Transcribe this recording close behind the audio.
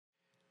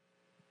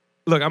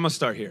Look, I'm going to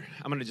start here.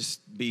 I'm going to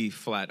just be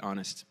flat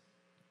honest.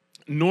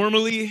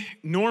 Normally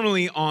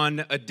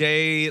on a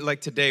day like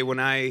today when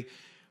I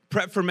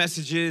prep for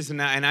messages and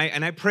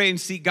I pray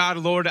and seek God,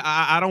 Lord,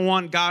 I don't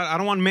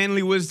want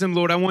manly wisdom,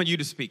 Lord, I want you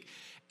to speak.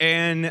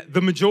 And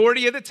the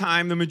majority of the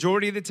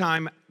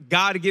time,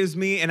 God gives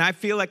me, and I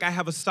feel like I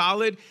have a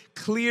solid,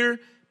 clear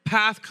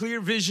path,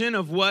 clear vision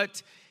of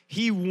what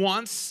he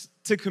wants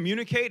to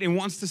communicate and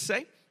wants to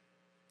say.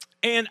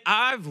 And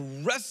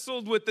I've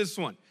wrestled with this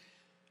one.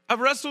 I've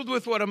wrestled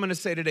with what I'm going to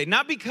say today.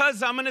 Not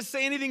because I'm going to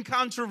say anything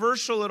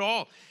controversial at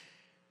all,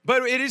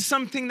 but it is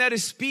something that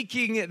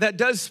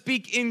does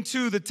speak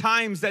into the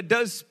times, that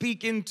does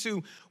speak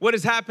into what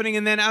is happening.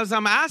 And then as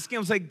I'm asking, I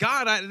was like,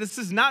 God, this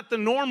is not the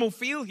normal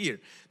feel here.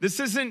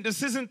 This isn't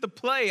the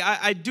play.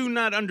 I do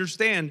not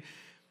understand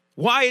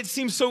why it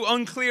seems so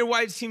unclear,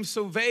 why it seems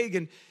so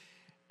vague.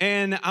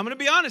 And I'm going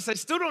to be honest, I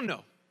still don't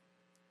know.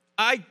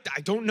 I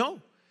don't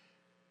know.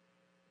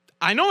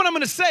 I know what I'm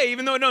going to say,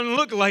 even though it doesn't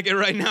look like it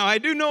right now. I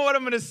do know what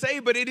I'm going to say,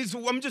 but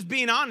I'm just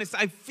being honest.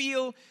 I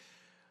feel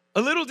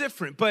a little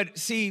different. But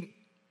see,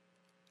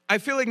 I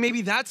feel like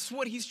maybe that's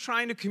what he's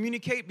trying to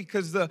communicate,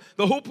 because the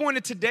whole point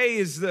of today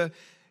is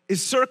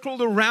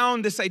circled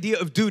around this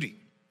idea of duty.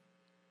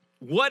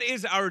 What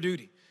is our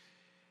duty?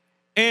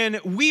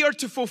 And we are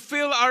to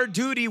fulfill our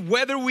duty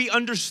whether we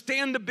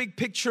understand the big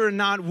picture or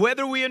not,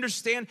 whether we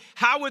understand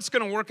how it's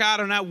going to work out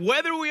or not,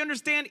 whether we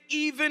understand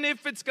even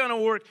if it's going to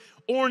work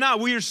or not.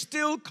 We are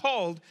still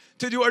called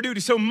to do our duty.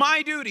 So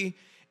my duty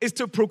is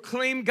to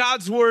proclaim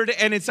God's word,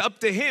 and it's up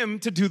to him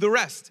to do the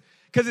rest,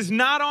 because it's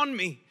not on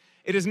me.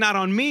 It is not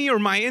on me or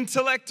my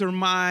intellect or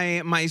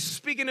my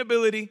speaking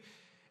ability.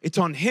 It's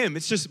on him.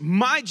 It's just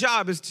my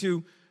job is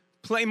to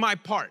play my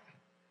part.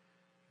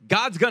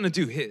 God's going to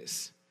do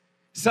his.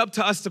 It's up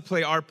to us to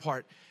play our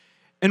part.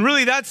 And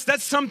really, that's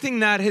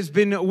something that has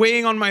been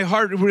weighing on my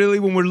heart, really,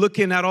 when we're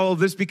looking at all of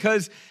this,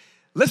 because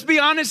let's be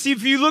honest,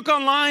 if you look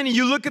online and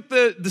you look at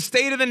the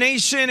state of the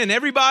nation and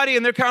everybody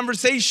and their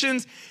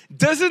conversations,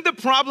 doesn't the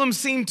problem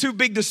seem too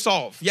big to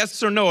solve?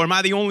 Yes or no? Or am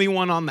I the only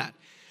one on that?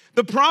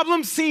 The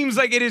problem seems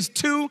like it is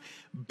too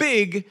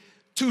big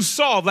to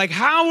solve. Like,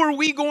 how are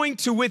we going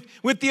to, with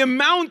the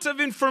amount of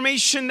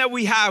information that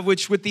we have,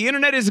 which with the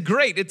internet is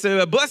great, it's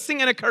a blessing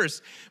and a curse,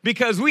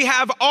 because we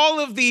have all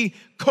of the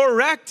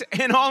correct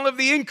and all of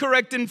the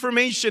incorrect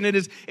information.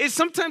 It's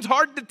sometimes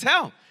hard to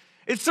tell.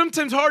 It's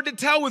sometimes hard to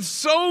tell with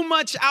so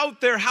much out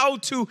there how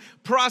to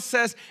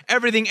process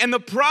everything. And the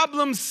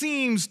problem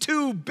seems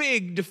too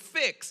big to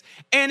fix.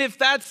 And if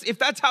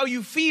that's how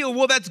you feel,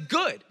 well, that's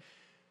good.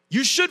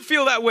 You should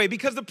feel that way,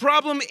 because the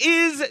problem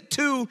is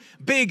too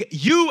big.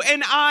 You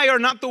and I are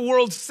not the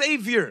world's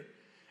savior.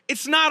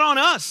 It's not on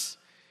us.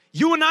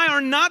 You and I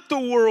are not the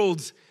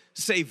world's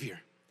savior.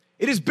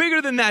 It is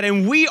bigger than that.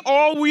 And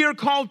all we are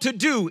called to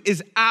do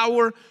is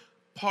our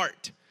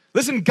part.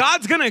 Listen,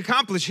 God's going to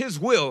accomplish his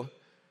will.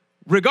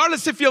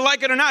 Regardless if you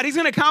like it or not, he's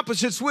going to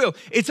accomplish his will.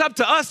 It's up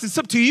to us. It's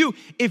up to you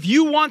if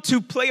you want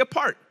to play a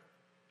part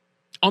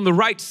on the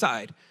right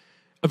side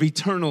of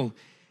eternal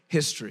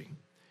history.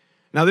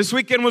 Now, this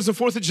weekend was the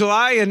 4th of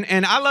July,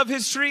 and I love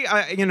history.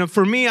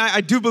 For me,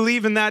 I do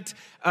believe in that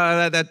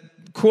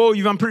quote.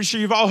 I'm pretty sure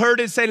you've all heard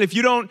it, saying if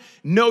you don't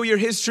know your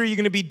history, you're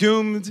going to be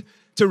doomed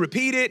to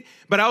repeat it.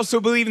 But I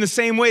also believe in the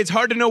same way, it's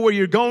hard to know where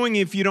you're going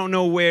if you don't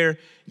know where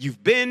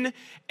you've been.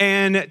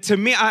 And to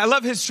me, I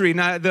love history.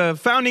 Now, the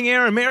founding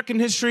era, American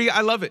history,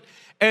 I love it.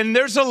 And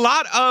there's a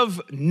lot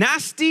of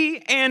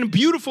nasty and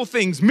beautiful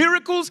things.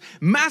 Miracles,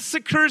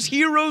 massacres,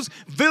 heroes,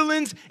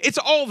 villains, it's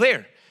all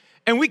there.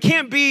 And we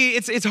can't be,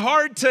 it's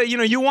hard to,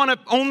 you want to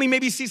only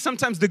maybe see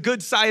sometimes the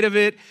good side of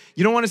it.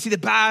 You don't want to see the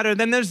bad, or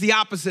then there's the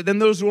opposite. Then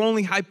those who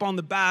only hype on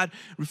the bad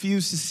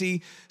refuse to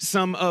see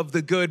some of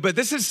the good. But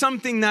this is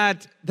something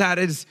that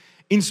has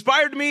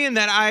inspired me, and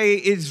that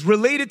is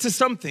related to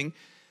something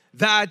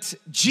that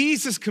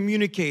Jesus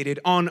communicated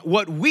on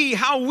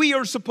how we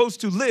are supposed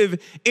to live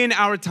in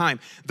our time.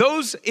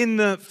 Those in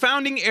the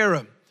founding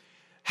era,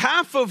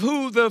 half of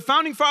who the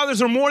founding fathers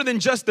are more than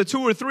just the 2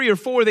 or 3 or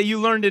 4 that you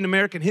learned in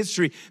American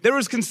history. There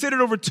was considered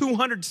over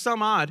 200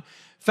 some odd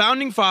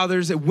founding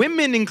fathers,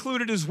 women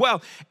included as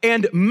well.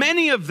 And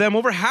many of them,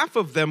 over half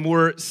of them,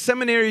 were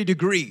seminary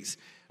degrees.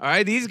 All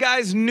right, these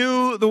guys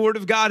knew the word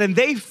of God, and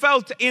they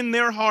felt in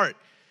their heart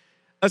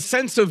a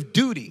sense of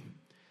duty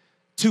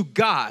to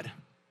God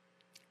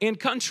and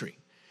country.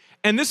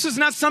 And this is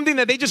not something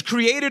that they just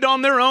created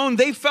on their own.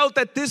 They felt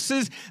that this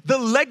is the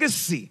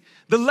legacy.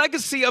 The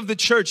legacy of the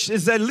church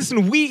is that,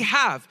 listen, we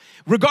have,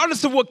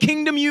 regardless of what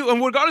kingdom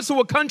and regardless of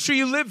what country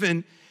you live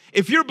in,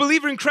 if you're a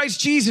believer in Christ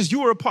Jesus,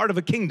 you are a part of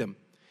a kingdom.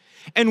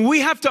 And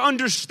we have to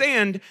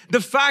understand the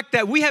fact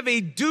that we have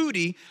a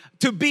duty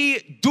to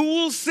be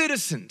dual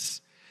citizens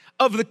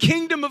of the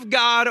kingdom of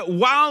God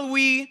while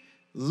we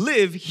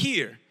live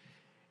here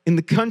in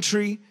the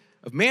country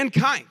of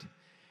mankind.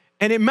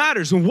 And it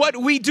matters. And what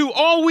we do,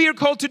 all we are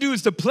called to do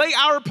is to play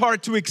our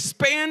part to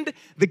expand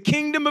the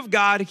kingdom of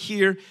God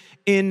here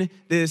in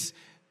this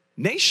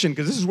nation,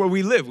 because this is where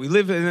we live. We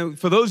live in,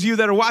 for those of you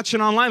that are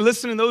watching online,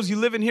 listening, those of you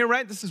live in here,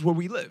 right? This is where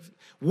we live.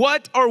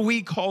 What are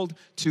we called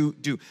to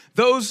do?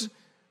 Those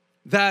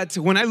that,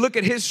 when I look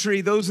at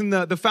history, those in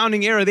the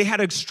founding era, they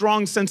had a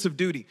strong sense of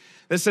duty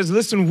that says,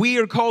 listen, we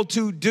are called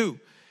to do.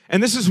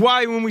 And this is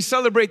why when we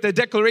celebrate the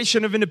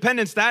Declaration of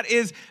Independence, that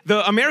is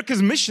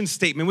America's mission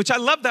statement, which I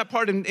love that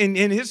part in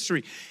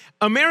history.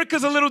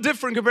 America's a little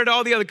different compared to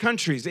all the other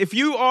countries. If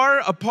you are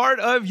a part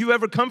of, you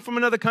ever come from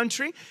another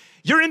country,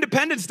 your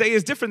Independence Day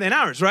is different than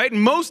ours, right?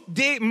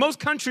 Most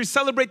countries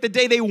celebrate the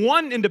day they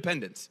won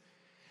independence.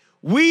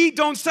 We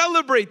don't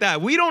celebrate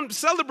that. We don't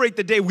celebrate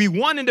the day we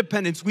won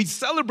independence. We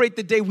celebrate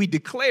the day we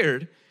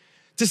declared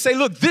to say,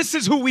 look, this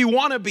is who we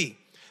want to be.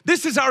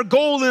 This is our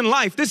goal in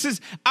life. This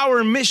is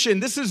our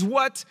mission. This is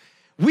what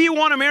we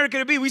want America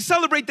to be. We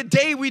celebrate the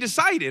day we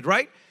decided,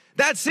 right?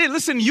 That's it.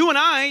 Listen, you and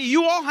I,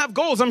 you all have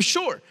goals, I'm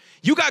sure.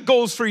 You got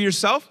goals for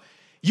yourself.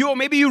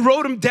 Maybe you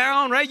wrote them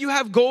down, right? You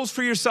have goals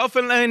for yourself,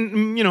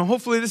 and you know,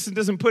 hopefully this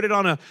doesn't put it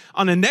on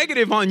a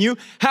negative on you.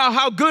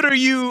 How good are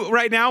you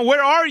right now?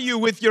 Where are you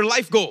with your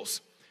life goals?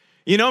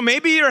 You know,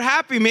 maybe you're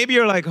happy. Maybe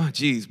you're like, oh,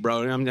 geez,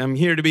 bro, I'm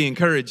here to be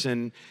encouraged.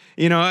 And,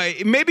 you know,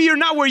 maybe you're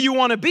not where you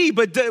want to be,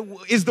 but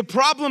is the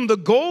problem the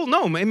goal?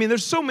 No, I mean,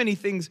 there's so many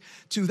things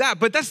to that,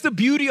 but that's the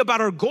beauty about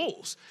our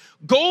goals.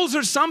 Goals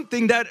are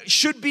something that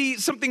should be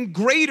something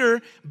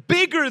greater,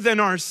 bigger than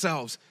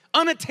ourselves,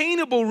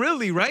 unattainable,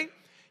 really, right?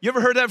 You ever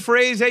heard that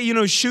phrase, hey, you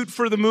know, shoot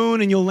for the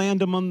moon and you'll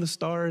land among the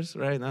stars,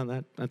 right?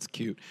 That's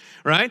cute,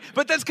 right?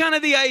 But that's kind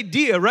of the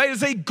idea, right? Is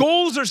that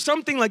goals are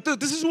something like,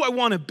 this is who I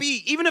want to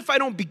be, even if I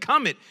don't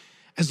become it,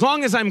 as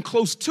long as I'm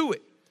close to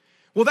it.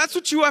 Well, that's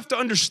what you have to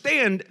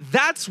understand.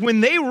 That's when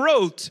they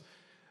wrote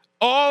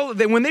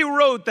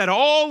that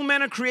all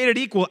men are created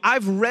equal.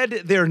 I've read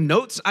their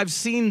notes. I've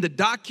seen the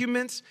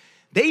documents.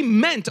 They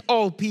meant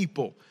all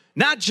people,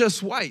 not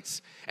just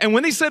whites. And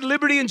when they said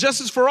liberty and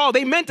justice for all,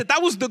 they meant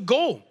that was the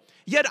goal.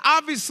 Yet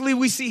obviously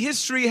we see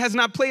history has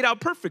not played out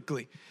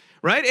perfectly,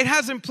 right? It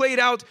hasn't played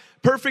out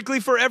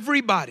perfectly for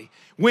everybody.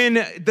 When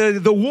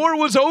the war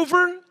was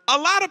over, a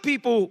lot of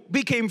people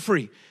became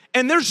free.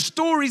 And there's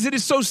stories, it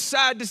is so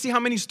sad to see how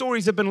many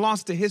stories have been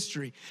lost to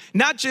history.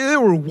 Not just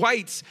there were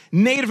whites,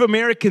 Native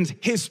Americans,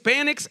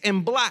 Hispanics,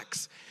 and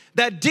blacks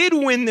that did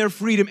win their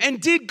freedom and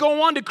did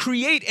go on to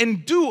create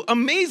and do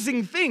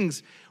amazing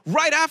things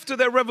right after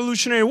that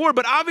Revolutionary War.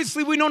 But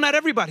obviously we know not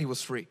everybody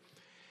was free.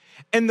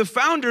 And the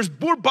founders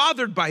were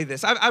bothered by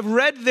this. I've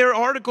read their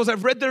articles,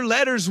 I've read their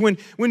letters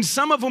when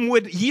some of them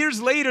would,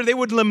 years later, they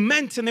would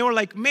lament and they were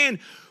like, man,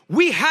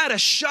 we had a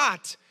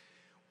shot.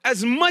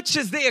 As much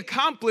as they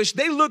accomplished,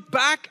 they looked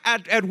back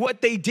at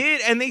what they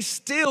did and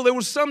there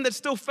were some that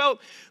still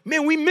felt,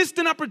 man, we missed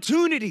an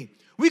opportunity.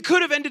 We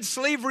could have ended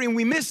slavery and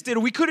we missed it.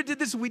 Or we could have did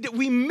this,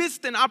 we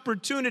missed an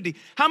opportunity.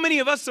 How many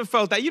of us have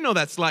felt that? You know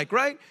that's like,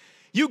 right?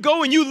 You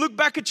go and you look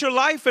back at your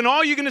life and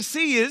all you're going to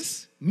see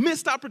is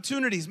missed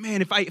opportunities.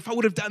 Man, if I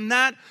would have done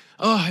that,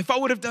 if I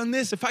would have done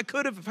this, if I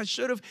could have, if I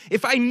should have,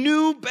 if I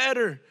knew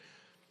better.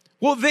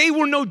 Well, they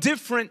were no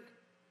different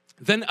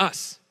than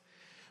us.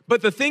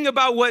 But the thing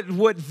about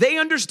what they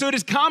understood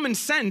is common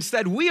sense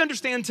that we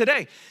understand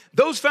today.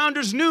 Those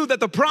founders knew that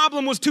the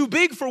problem was too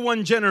big for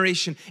one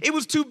generation. It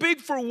was too big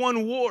for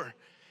one war.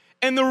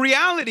 And the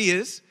reality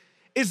is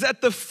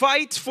that the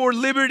fight for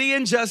liberty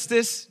and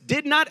justice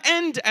did not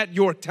end at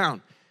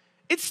Yorktown.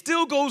 It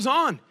still goes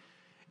on.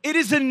 It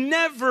is a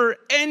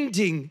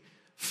never-ending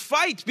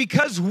fight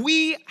because of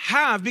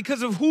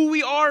who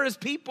we are as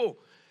people,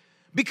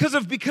 because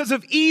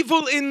of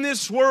evil in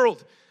this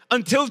world.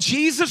 Until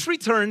Jesus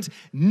returns,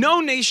 no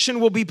nation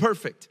will be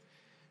perfect.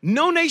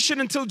 No nation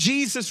until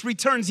Jesus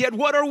returns. Yet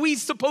what are we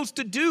supposed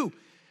to do?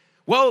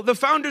 Well, the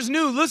founders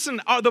knew,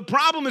 listen, the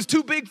problem is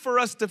too big for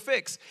us to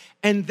fix.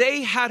 And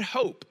they had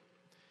hope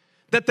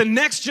that the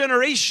next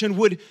generation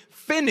would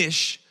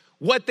finish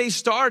what they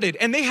started.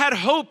 And they had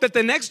hope that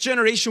the next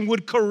generation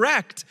would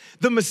correct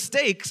the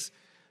mistakes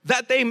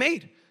that they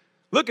made.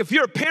 Look, if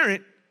you're a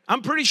parent,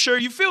 I'm pretty sure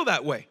you feel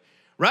that way.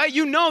 Right?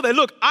 You know that,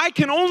 look, I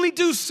can only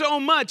do so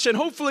much, and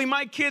hopefully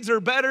my kids are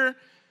better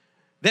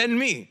than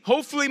me.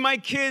 Hopefully my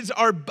kids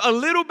are a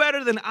little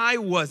better than I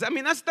was. I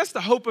mean, that's the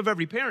hope of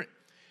every parent.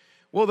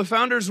 Well, the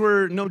founders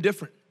were no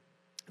different.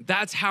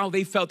 That's how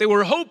they felt. They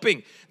were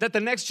hoping that the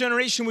next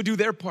generation would do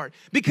their part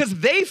because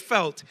they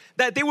felt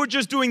that they were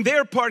just doing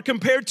their part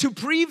compared to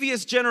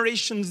previous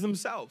generations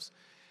themselves.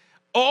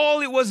 All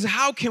it was,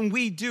 how can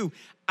we do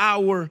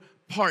our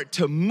part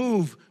to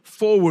move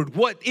forward?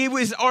 What it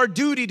was our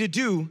duty to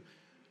do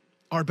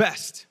our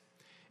best.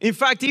 In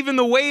fact, even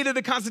the way that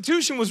the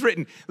Constitution was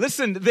written,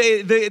 listen,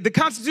 the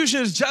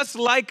Constitution is just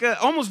like,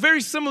 almost very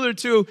similar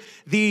to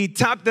the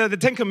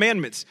Ten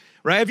Commandments,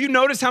 right? Have you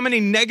noticed how many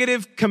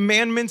negative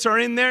commandments are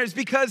in there? It's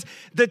because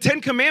the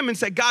 10 commandments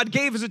that God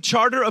gave is a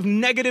charter of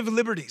negative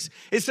liberties.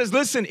 It says,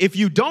 listen, if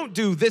you don't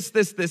do this,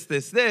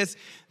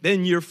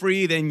 then you're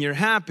free, then you're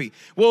happy.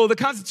 Well, the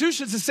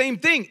Constitution is the same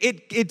thing.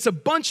 It's a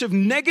bunch of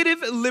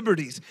negative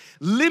liberties,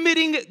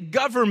 limiting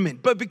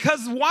government. But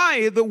because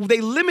why?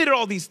 They limited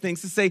all these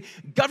things to say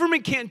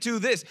government can't do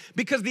this,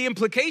 because the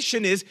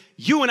implication is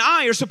you and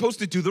I are supposed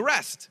to do the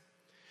rest.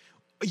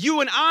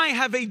 You and I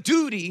have a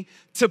duty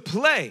to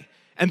play.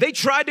 And they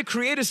tried to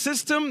create a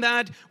system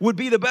that would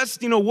be the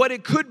best, what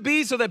it could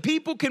be so that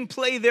people can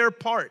play their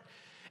part.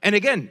 And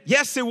again,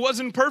 yes, it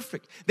wasn't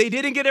perfect. They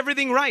didn't get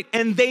everything right,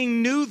 and they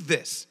knew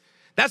this.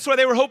 That's why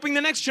they were hoping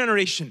the next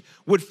generation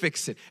would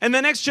fix it, and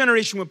the next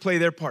generation would play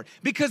their part,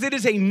 because it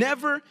is a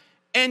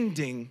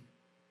never-ending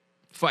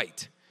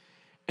fight.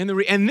 And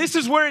this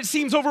is where it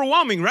seems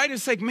overwhelming, right?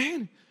 It's like,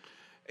 man,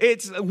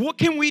 what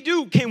can we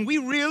do? Can we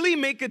really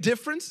make a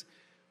difference?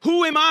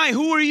 Who am I?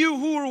 Who are you?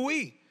 Who are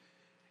we?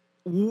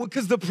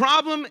 Because the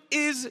problem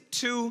is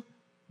too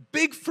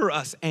big for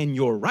us, and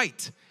you're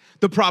right.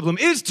 The problem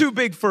is too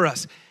big for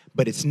us,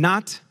 but it's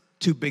not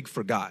too big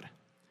for God.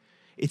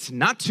 It's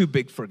not too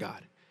big for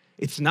God.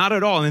 It's not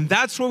at all. And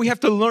that's what we have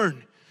to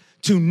learn,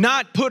 to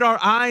not put our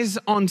eyes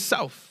on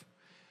self,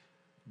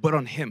 but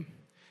on Him.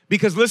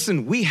 Because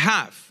listen, we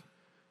have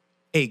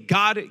a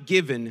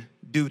God-given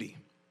duty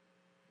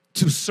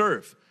to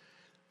serve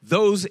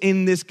those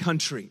in this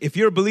country. If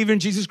you're a believer in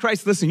Jesus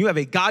Christ, listen, you have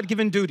a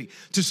God-given duty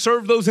to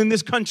serve those in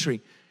this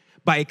country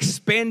by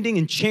expanding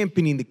and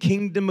championing the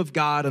kingdom of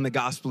God and the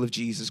gospel of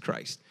Jesus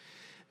Christ.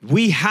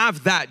 We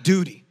have that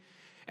duty.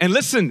 And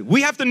listen,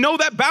 we have to know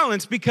that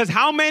balance, because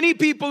how many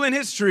people in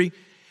history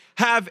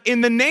have,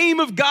 in the name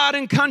of God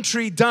and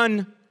country,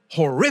 done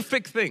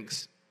horrific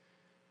things?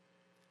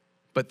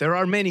 But there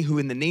are many who,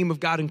 in the name of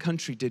God and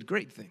country, did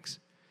great things.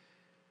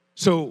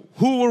 So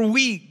who are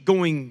we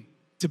going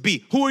to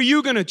be? Who are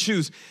you going to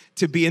choose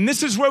to be? And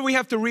this is where we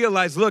have to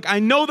realize, look, I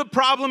know the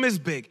problem is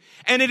big,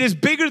 and it is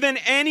bigger than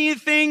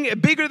anything,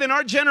 bigger than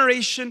our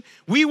generation.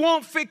 We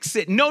won't fix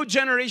it. No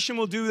generation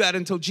will do that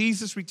until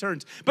Jesus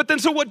returns. But then,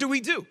 so what do we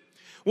do?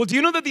 Well, do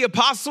you know that the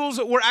apostles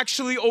were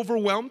actually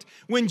overwhelmed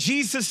when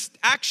Jesus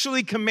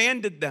actually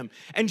commanded them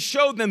and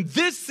showed them,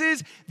 this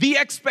is the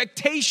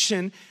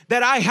expectation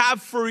that I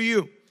have for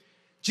you.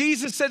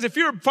 Jesus says, if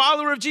you're a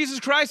follower of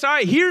Jesus Christ, all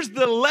right, here's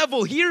the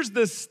level, here's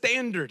the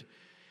standard.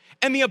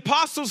 And the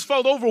apostles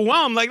felt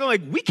overwhelmed,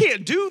 like we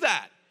can't do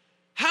that.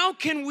 How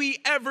can we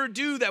ever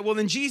do that? Well,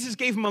 then Jesus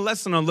gave them a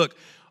lesson on, look,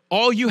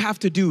 all you have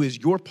to do is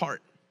your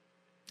part,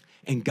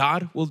 and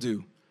God will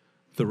do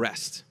the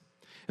rest.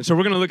 And so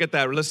we're going to look at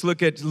that. Let's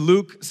look at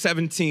Luke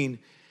 17.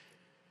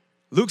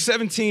 Luke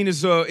 17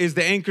 is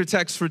the anchor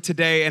text for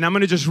today, and I'm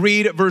going to just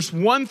read verse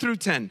 1 through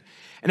 10.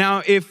 And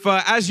now, if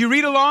as you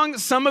read along,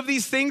 some of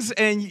these things,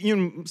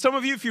 and some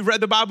of you, if you've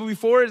read the Bible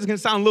before, it's going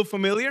to sound a little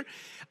familiar.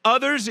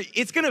 Others,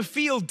 it's going to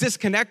feel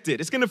disconnected.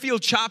 It's going to feel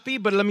choppy,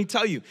 but let me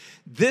tell you,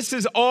 this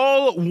is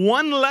all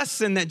one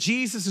lesson that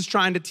Jesus is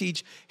trying to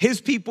teach his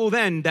people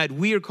then that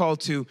we are called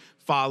to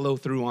follow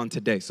through on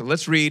today. So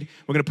let's read.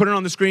 We're going to put it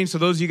on the screen so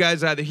those of you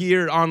guys either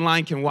here or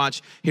online can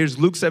watch. Here's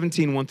Luke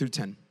 17, 1 through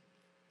 10.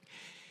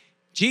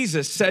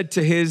 Jesus said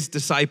to his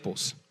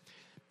disciples,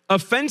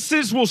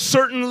 offenses will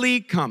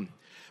certainly come,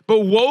 but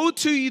woe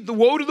to the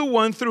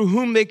one through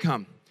whom they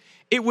come.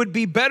 It would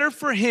be better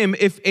for him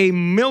if a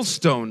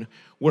millstone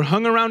were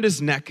hung around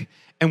his neck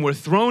and were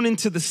thrown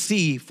into the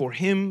sea for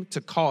him to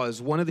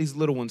cause one of these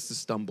little ones to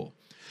stumble.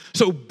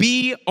 So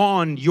be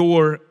on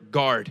your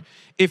guard.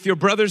 If your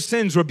brother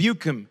sins,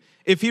 rebuke him.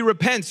 If he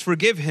repents,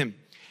 forgive him.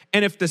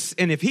 And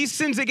if he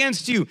sins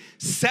against you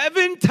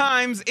 7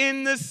 times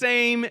in the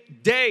same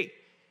day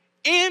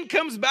and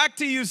comes back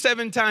to you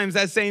 7 times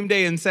that same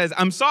day and says,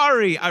 I'm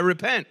sorry, I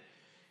repent,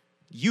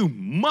 you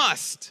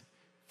must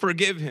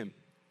forgive him.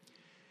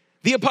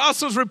 The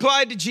apostles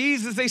replied to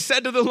Jesus. They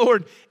said to the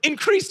Lord,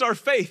 increase our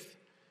faith.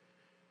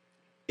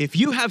 If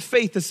you have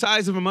faith the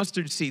size of a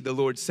mustard seed, the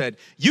Lord said,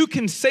 you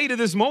can say to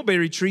this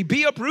mulberry tree,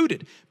 be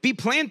uprooted, be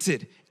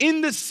planted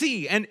in the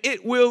sea, and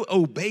it will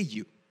obey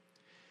you.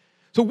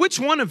 So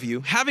which one of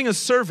you, having a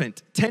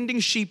servant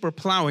tending sheep or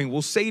plowing,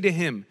 will say to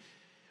him,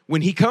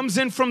 when he comes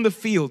in from the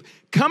field,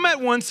 come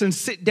at once and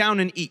sit down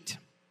and eat?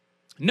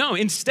 No,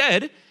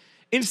 instead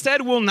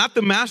will not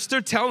the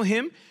master tell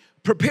him,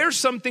 prepare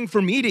something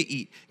for me to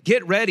eat.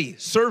 Get ready,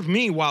 serve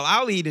me while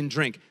I'll eat and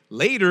drink.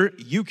 Later,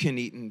 you can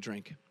eat and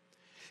drink.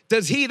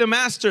 Does he, the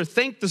master,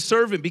 thank the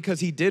servant because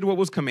he did what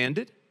was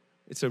commanded?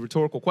 It's a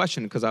rhetorical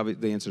question because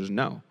the answer is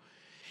no.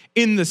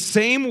 In the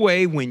same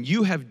way, when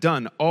you have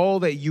done all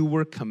that you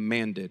were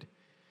commanded,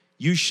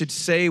 you should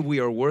say, we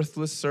are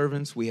worthless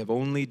servants. We have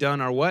only done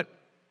our what?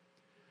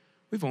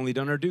 We've only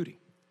done our duty.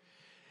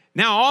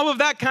 Now, all of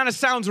that kind of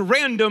sounds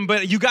random,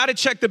 but you got to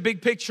check the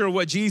big picture of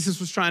what Jesus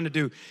was trying to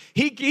do.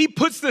 He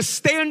puts the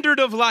standard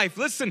of life.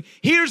 Listen,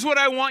 here's what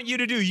I want you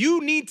to do.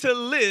 You need to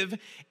live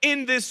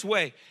in this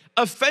way.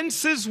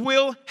 Offenses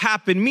will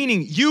happen,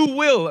 meaning you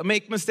will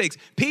make mistakes.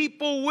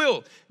 People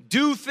will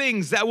do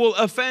things that will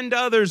offend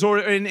others, or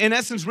in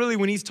essence, really,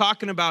 when he's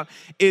talking about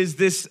is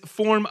this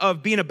form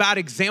of being a bad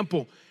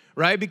example,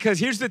 right? Because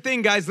here's the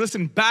thing, guys,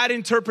 listen, bad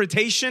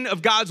interpretation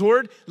of God's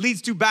word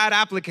leads to bad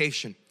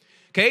application.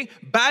 Okay?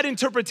 Bad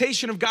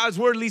interpretation of God's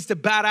word leads to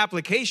bad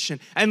application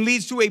and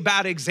leads to a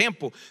bad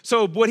example.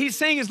 So what he's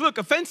saying is, look,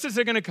 offenses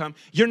are going to come.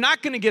 You're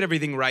not going to get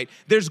everything right.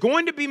 There's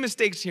going to be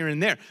mistakes here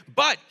and there.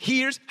 But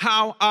here's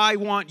how I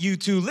want you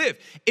to live.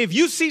 If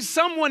you see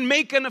someone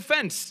make an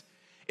offense,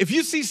 if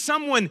you see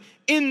someone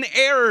in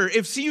error,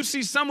 if you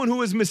see someone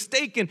who is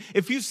mistaken,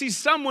 if you see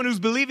someone who's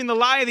believing the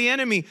lie of the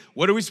enemy,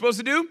 what are we supposed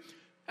to do?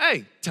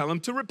 Hey, tell them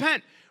to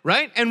repent.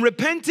 Right? And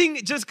repenting,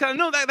 just kind of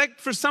know that, like,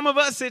 for some of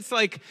us, it's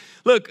like,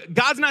 look,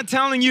 God's not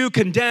telling you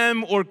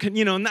condemn or,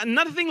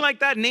 nothing like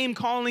that, name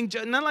calling,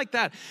 nothing like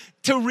that.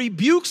 To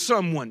rebuke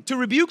someone to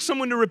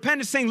repent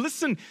is saying,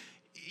 listen,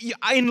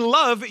 in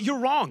love, you're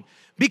wrong.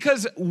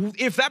 Because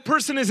if that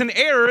person is in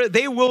error,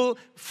 they will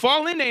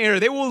fall into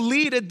error. They will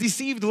lead a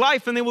deceived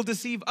life and they will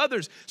deceive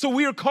others. So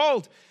we are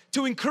called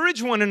to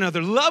encourage one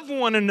another, love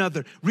one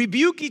another,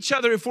 rebuke each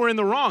other if we're in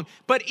the wrong.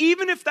 But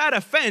even if that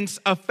offense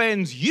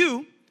offends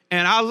you,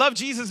 and I love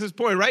Jesus'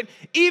 point, right?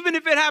 Even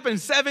if it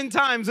happens 7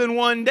 times in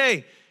one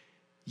day,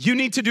 you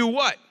need to do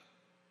what?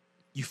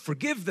 You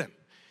forgive them.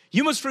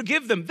 You must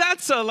forgive them.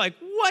 That's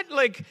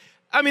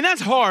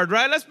that's hard,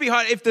 right? Let's be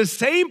hard. If the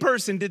same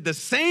person did the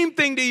same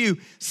thing to you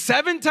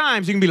 7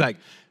 times, you can be like,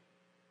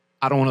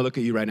 I don't want to look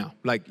at you right now.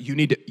 Like, you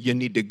need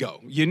to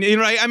go.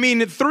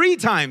 Right? 3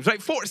 times,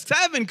 right? 4,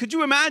 7, could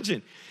you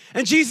imagine?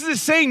 And Jesus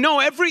is saying,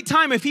 no, every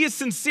time, if he is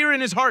sincere in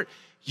his heart,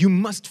 you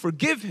must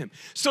forgive him.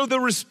 So the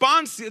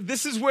response,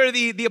 this is where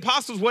the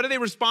apostles, what do they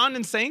respond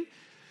in saying?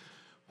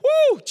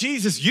 Woo,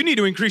 Jesus, you need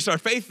to increase our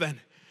faith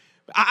then.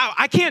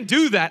 I can't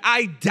do that.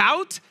 I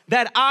doubt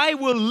that I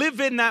will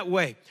live in that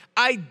way.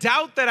 I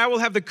doubt that I will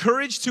have the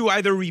courage to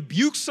either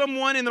rebuke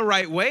someone in the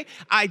right way.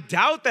 I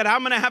doubt that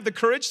I'm going to have the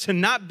courage to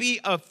not be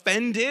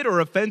offended or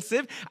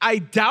offensive. I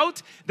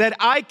doubt that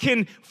I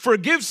can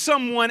forgive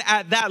someone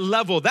at that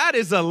level. That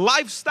is a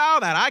lifestyle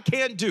that I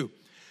can't do.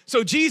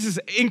 So Jesus,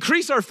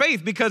 increase our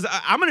faith, because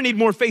I'm going to need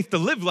more faith to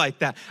live like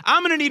that.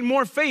 I'm going to need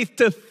more faith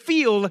to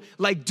feel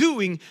like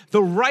doing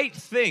the right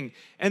thing.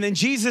 And then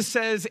Jesus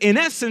says, in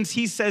essence,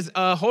 he says,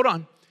 hold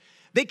on.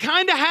 They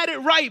kind of had it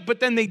right,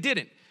 but then they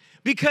didn't.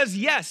 Because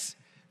yes,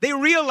 they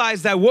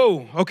realized that,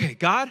 whoa, okay,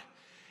 God,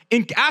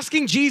 in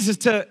asking Jesus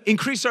to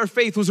increase our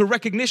faith was a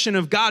recognition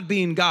of God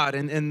being God.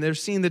 And they're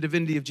seeing the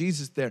divinity of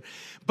Jesus there.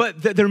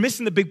 But they're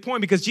missing the big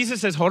point, because Jesus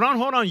says, hold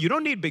on. You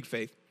don't need big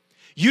faith.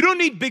 You don't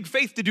need big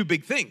faith to do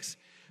big things.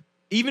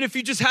 Even if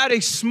you just had a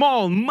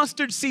small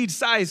mustard seed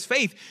sized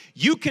faith,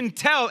 you can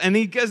tell, and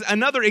he gives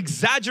another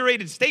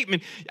exaggerated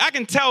statement, I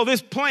can tell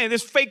this plant,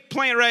 this fake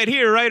plant right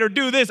here, right, or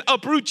do this,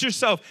 uproot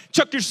yourself,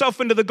 chuck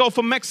yourself into the Gulf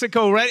of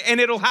Mexico, right, and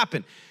it'll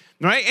happen,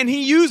 right? And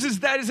he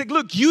uses that as like,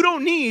 look, you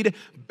don't need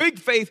big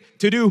faith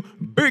to do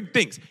big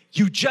things.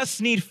 You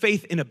just need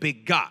faith in a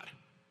big God.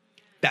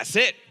 That's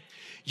it.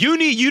 You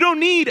don't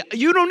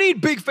need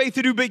big faith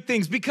to do big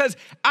things, because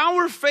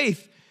our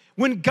faith,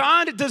 when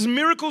God does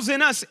miracles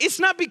in us, it's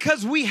not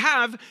because we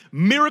have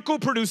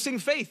miracle-producing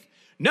faith.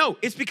 No,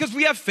 it's because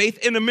we have faith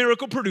in a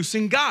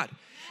miracle-producing God.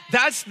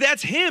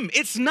 That's him.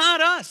 It's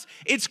not us.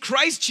 It's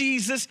Christ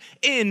Jesus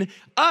in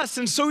us.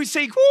 And so he's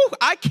saying,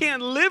 I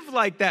can't live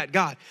like that,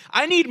 God.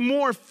 I need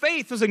more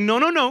faith. I was like,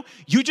 no.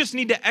 You just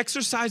need to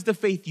exercise the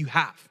faith you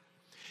have.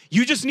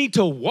 You just need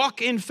to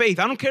walk in faith.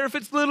 I don't care if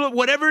it's little,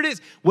 whatever it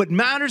is. What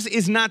matters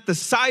is not the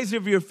size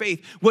of your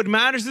faith. What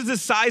matters is the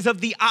size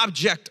of the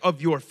object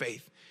of your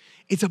faith.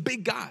 It's a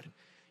big God.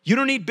 You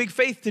don't need big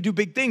faith to do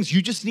big things.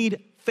 You just need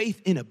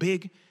faith in a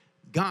big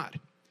God.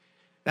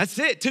 That's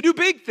it, to do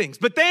big things.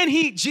 But then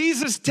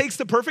Jesus takes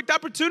the perfect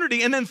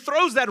opportunity and then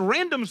throws that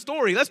random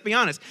story. Let's be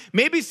honest.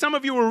 Maybe some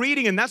of you were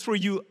reading and that's where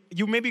you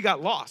maybe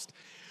got lost.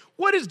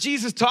 What is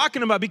Jesus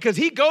talking about? Because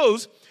he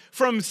goes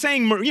from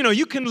saying,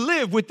 you can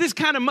live with this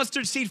kind of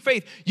mustard seed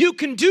faith. You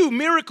can do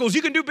miracles.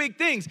 You can do big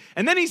things.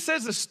 And then he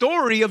says the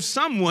story of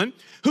someone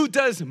who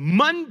does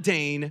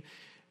mundane,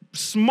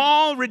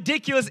 small,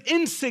 ridiculous,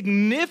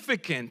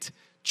 insignificant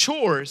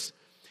chores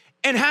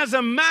and has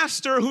a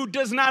master who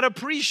does not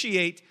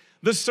appreciate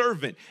the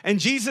servant. And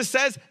Jesus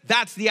says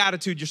that's the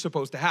attitude you're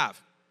supposed to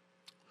have.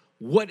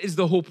 What is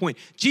the whole point?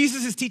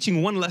 Jesus is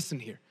teaching one lesson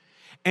here,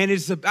 and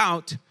it's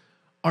about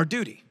our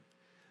duty.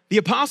 The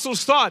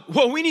apostles thought,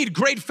 well, we need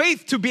great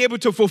faith to be able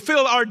to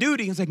fulfill our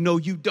duty. It's like, no,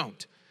 you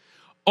don't.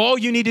 All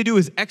you need to do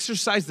is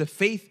exercise the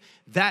faith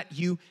that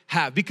you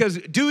have, because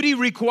duty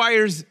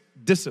requires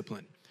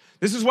discipline.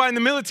 This is why in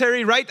the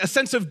military, right, a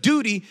sense of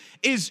duty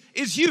is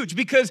huge,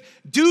 because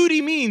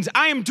duty means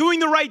I am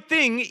doing the right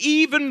thing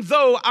even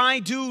though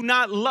I do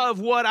not love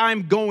what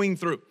I'm going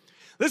through.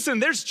 Listen,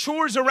 there's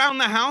chores around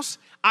the house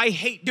I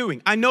hate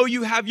doing. I know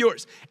you have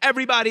yours.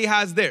 Everybody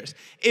has theirs.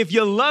 If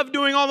you love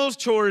doing all those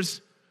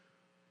chores,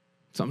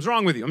 something's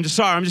wrong with you. I'm just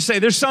sorry. I'm just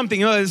saying there's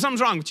something's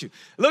wrong with you.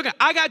 Look,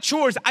 I got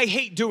chores I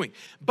hate doing,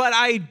 but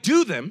I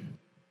do them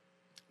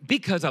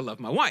because I love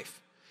my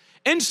wife.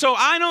 And so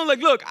I know,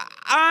 look,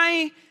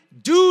 I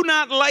do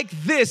not like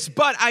this,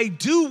 but I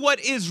do what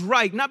is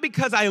right. Not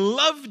because I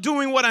love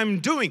doing what I'm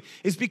doing.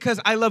 It's because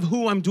I love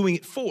who I'm doing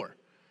it for.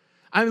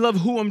 I love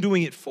who I'm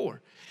doing it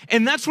for.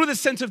 And that's where the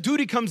sense of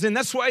duty comes in.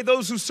 That's why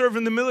those who serve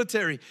in the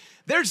military,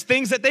 there's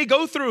things that they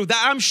go through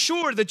that I'm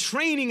sure the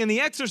training and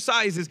the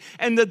exercises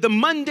and the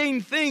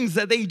mundane things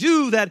that they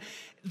do that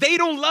they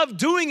don't love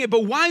doing it,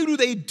 but why do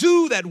they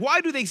do that?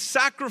 Why do they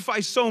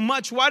sacrifice so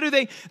much? Why do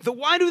they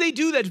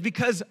do that? It's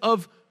because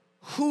of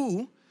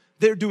who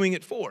they're doing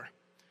it for,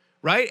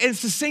 right? And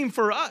it's the same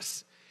for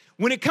us.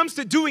 When it comes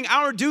to doing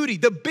our duty,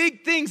 the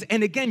big things,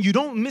 and again, you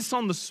don't miss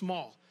on the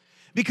small.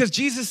 Because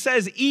Jesus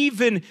says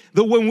even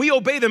when we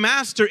obey the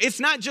master, it's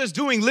not just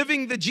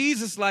living the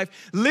Jesus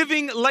life,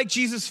 living like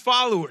Jesus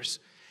followers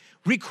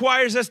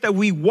requires us that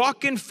we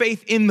walk in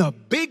faith in the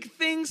big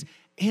things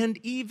and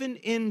even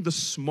in the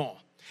small.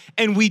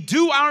 And we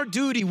do our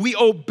duty, we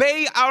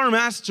obey our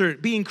master,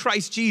 being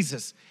Christ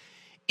Jesus,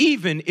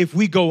 even if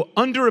we go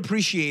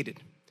underappreciated,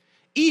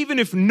 even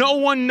if no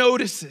one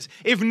notices,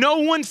 if no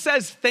one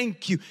says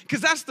thank you,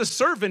 because that's the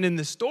servant in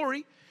this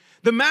story.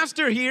 The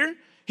master here,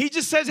 he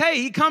just says,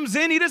 hey, he comes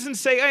in, he doesn't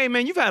say, hey,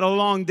 man, you've had a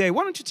long day.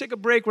 Why don't you take a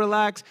break,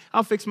 relax,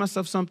 I'll fix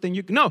myself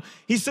something. No,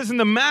 he says, and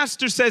the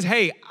master says,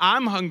 hey,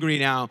 I'm hungry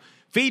now.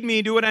 Feed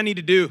me, do what I need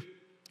to do.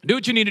 Do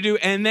what you need to do,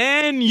 and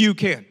then you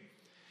can.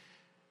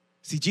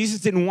 See, Jesus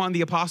didn't want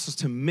the apostles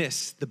to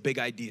miss the big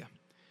idea.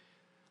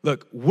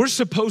 Look, we're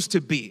supposed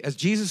to be, as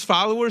Jesus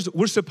followers,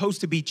 we're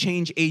supposed to be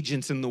change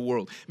agents in the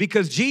world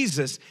because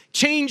Jesus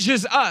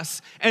changes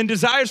us and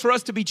desires for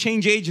us to be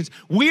change agents.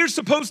 We're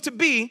supposed to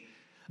be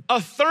a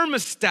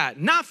thermostat,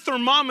 not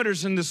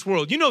thermometers in this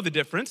world. You know the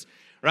difference,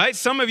 right?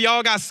 Some of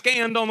y'all got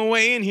scanned on the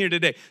way in here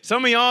today.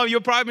 Some of y'all,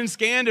 you've probably been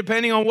scanned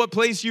depending on what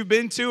place you've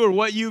been to or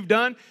what you've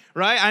done,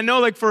 right? I know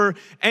like for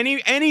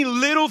any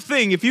little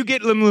thing, if you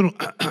get little,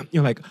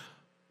 you're like,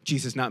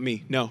 Jesus, not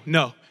me. No,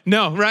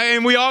 right?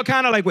 And we all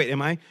kind of like, wait,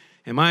 am I?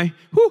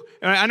 Whew.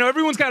 I know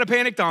everyone's kind of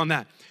panicked on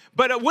that.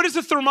 But what does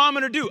a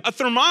thermometer do? A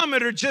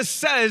thermometer just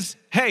says,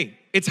 hey,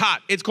 it's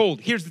hot, it's cold,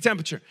 here's the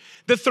temperature.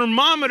 The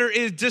thermometer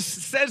just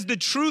says the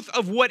truth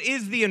of what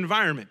is the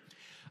environment.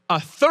 A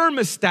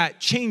thermostat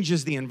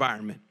changes the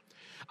environment.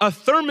 A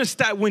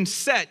thermostat, when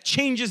set,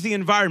 changes the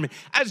environment.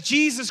 As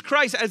Jesus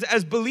Christ,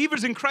 as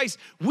believers in Christ,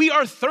 we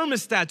are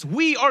thermostats.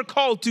 We are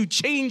called to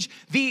change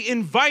the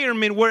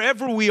environment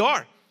wherever we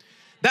are.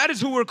 That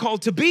is who we're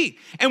called to be.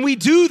 And we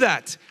do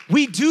that.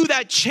 We do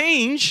that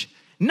change,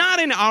 not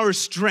in our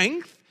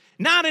strength,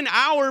 not in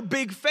our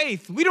big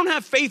faith. We don't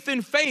have faith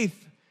in faith.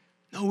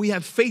 No, we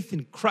have faith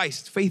in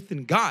Christ, faith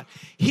in God.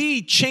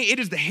 It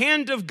is the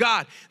hand of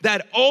God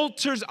that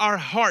alters our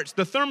hearts,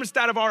 the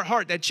thermostat of our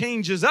heart that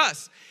changes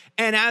us.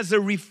 And as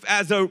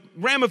a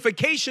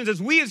ramifications,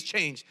 as we has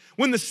changed,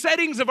 when the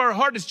settings of our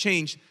heart has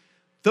changed,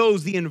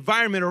 the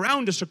environment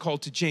around us are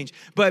called to change.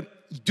 But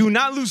do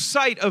not lose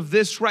sight of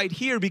this right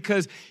here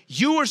because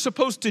you are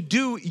supposed to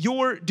do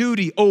your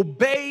duty.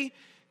 Obey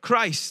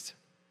Christ.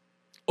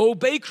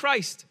 Obey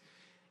Christ.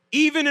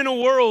 Even in a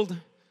world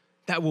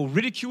that will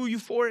ridicule you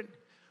for it,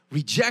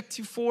 reject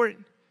you for it.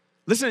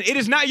 Listen, it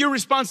is not your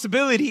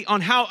responsibility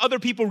on how other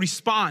people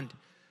respond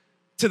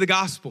to the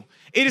gospel.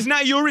 It is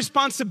not your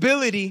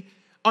responsibility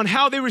on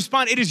how they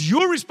respond. It is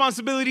your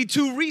responsibility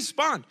to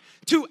respond,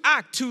 to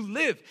act, to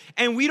live.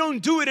 And we don't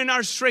do it in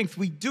our strength.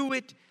 We do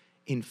it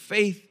in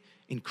faith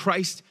in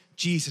Christ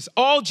Jesus.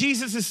 All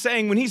Jesus is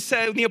saying when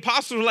the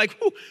apostles were like,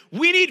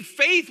 we need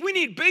faith, we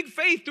need big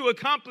faith to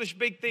accomplish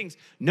big things.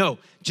 No,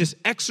 just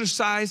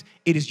exercise.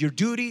 It is your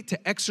duty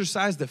to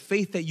exercise the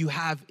faith that you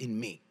have in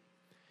me.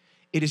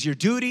 It is your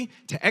duty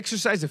to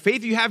exercise the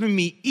faith you have in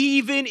me,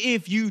 even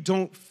if you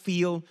don't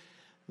feel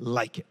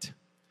like it.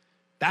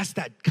 That's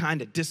that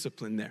kind of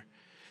discipline there.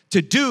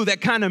 To do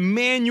that kind of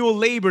manual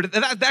labor,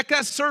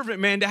 that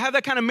servant, man, to have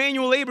that kind of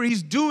manual labor,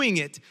 he's doing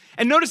it.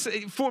 And notice,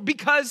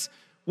 because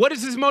what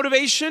is his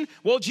motivation?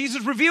 Well,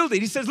 Jesus revealed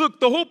it. He says, look,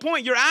 the whole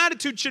point, your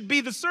attitude should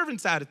be the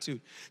servant's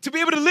attitude. To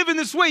be able to live in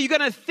this way, you got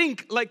to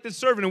think like the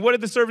servant. And what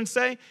did the servant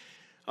say?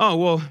 Oh,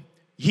 well,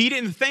 he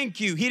didn't thank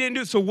you. He didn't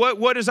do it. So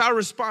what is our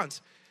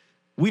response?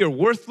 We are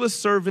worthless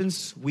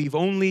servants. We've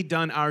only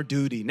done our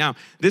duty. Now,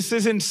 this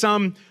isn't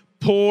some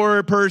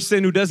poor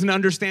person who doesn't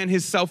understand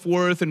his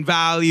self-worth and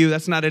value.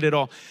 That's not it at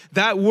all.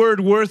 That word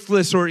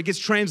worthless, or it gets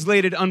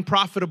translated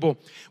unprofitable.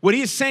 What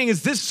he is saying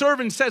is this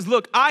servant says,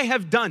 look, I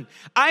have done.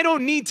 I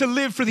don't need to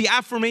live for the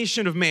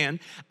affirmation of man.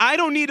 I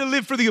don't need to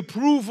live for the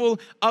approval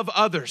of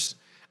others.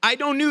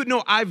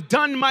 I've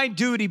done my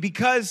duty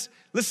because,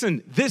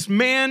 listen, this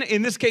man,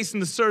 in this case,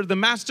 the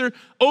master,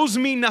 owes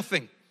me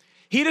nothing.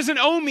 He doesn't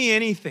owe me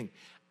anything.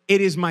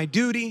 It is my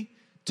duty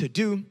to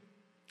do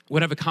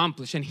what I've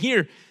accomplished. And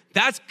here,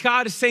 that's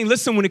God is saying,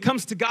 listen, when it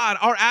comes to God,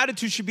 our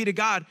attitude should be to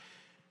God.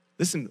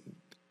 Listen,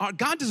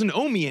 God doesn't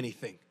owe me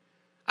anything.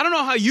 I don't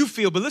know how you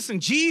feel, but listen,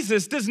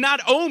 Jesus does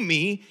not owe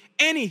me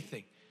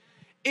anything.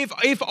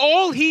 If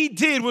all he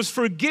did was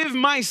forgive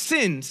my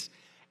sins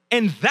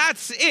and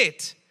that's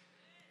it,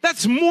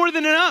 that's more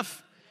than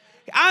enough.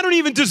 I don't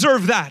even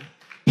deserve that.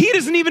 He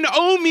doesn't even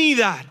owe me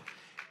that.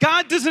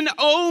 God doesn't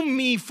owe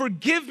me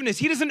forgiveness.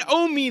 He doesn't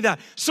owe me that.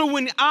 So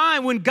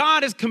when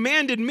God has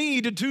commanded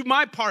me to do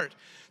my part,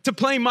 to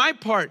play my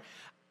part,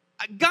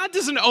 God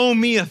doesn't owe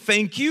me a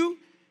thank you.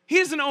 He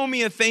doesn't owe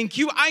me a thank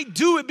you. I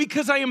do it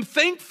because I am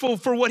thankful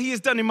for what he has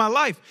done in my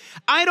life.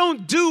 I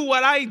don't do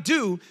what I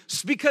do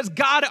because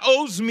God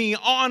owes me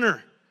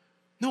honor.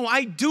 No,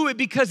 I do it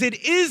because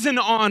it is an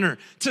honor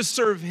to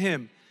serve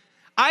him.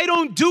 I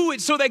don't do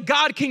it so that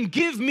God can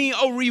give me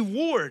a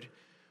reward.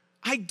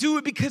 I do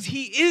it because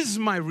he is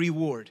my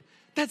reward.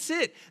 That's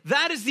it.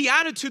 That is the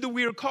attitude that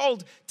we are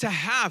called to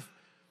have.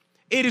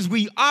 It is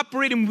we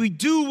operate and we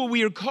do what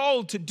we are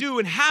called to do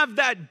and have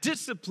that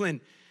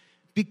discipline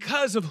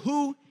because of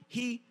who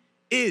he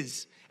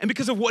is and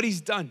because of what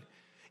he's done.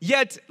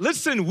 Yet,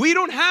 listen, we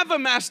don't have a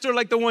master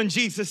like the one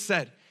Jesus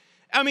said.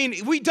 I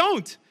mean, we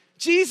don't.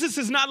 Jesus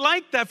is not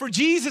like that. For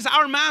Jesus,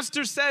 our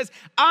master says,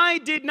 I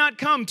did not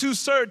come to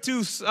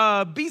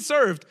be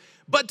served,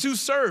 but to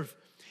serve.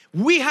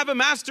 We have a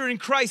master in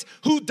Christ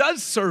who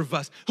does serve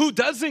us, who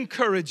does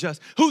encourage us,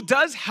 who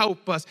does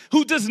help us,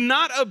 who does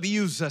not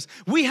abuse us.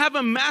 We have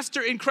a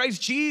master in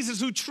Christ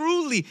Jesus who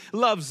truly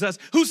loves us,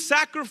 who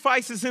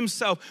sacrifices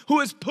himself,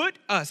 who has put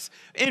us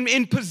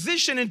in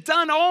position and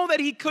done all that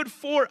he could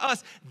for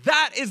us.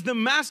 That is the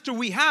master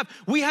we have.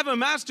 We have a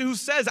master who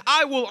says,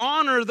 I will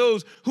honor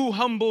those who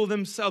humble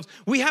themselves.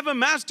 We have a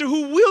master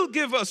who will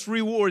give us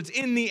rewards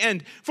in the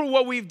end for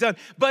what we've done.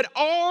 But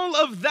all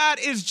of that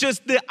is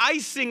just the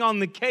icing on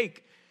the cake.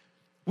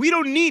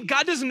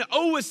 God doesn't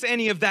owe us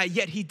any of that,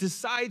 yet he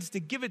decides to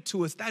give it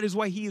to us. That is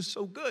why he is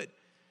so good.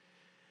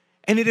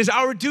 And it is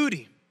our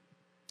duty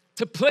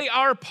to play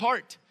our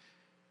part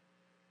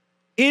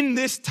in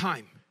this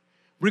time,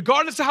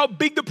 regardless of how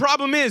big the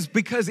problem is,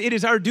 because it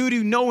is our duty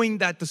knowing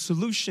that the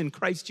solution,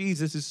 Christ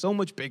Jesus, is so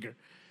much bigger.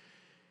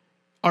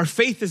 Our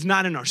faith is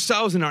not in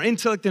ourselves, in our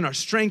intellect, in our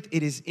strength.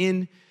 It is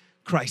in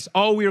Christ.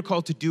 All we are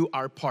called to do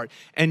our part.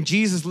 And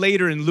Jesus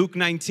later in Luke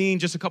 19,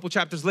 just a couple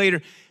chapters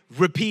later,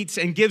 repeats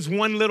and gives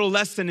one little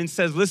lesson and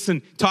says, listen,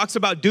 talks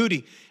about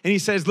duty. And he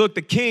says, look,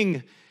 the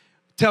king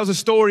tells a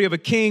story of a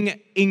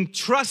king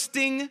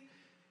entrusting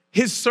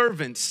his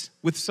servants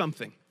with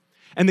something.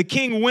 And the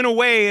king went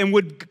away and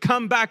would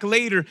come back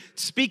later.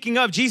 Speaking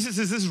of, this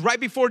is right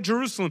before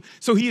Jerusalem.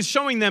 So he is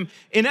showing them,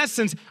 in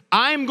essence,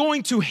 I'm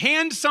going to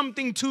hand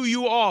something to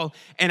you all,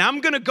 and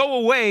I'm going to go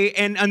away,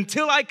 and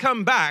until I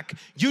come back,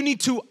 you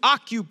need to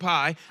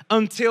occupy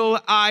until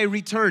I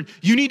return.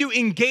 You need to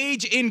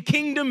engage in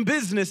kingdom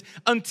business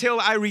until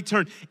I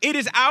return. It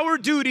is our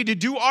duty to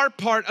do our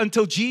part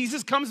until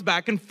Jesus comes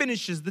back and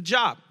finishes the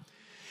job.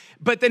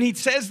 But then he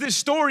says this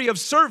story of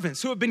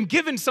servants who have been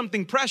given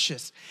something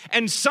precious.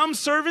 And some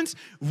servants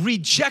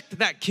reject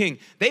that king.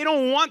 They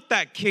don't want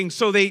that king,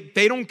 so they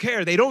don't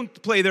care. They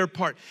don't play their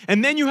part.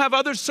 And then you have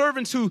other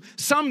servants who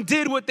some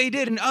did what they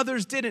did and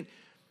others didn't.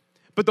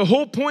 But the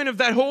whole point of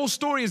that whole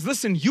story is,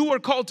 listen, you are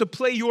called to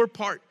play your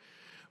part.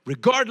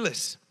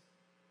 Regardless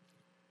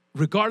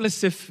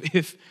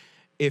if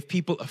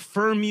people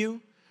affirm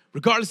you,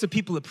 regardless if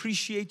people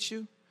appreciate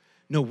you.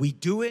 No, we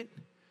do it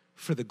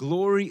for the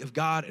glory of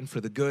God and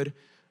for the good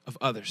of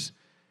others.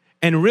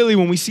 And really,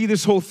 when we see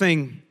this whole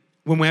thing,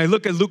 when I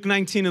look at Luke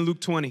 19 and Luke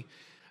 20,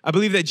 I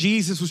believe that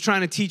Jesus was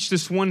trying to teach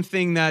this one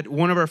thing that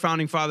one of our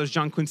founding fathers,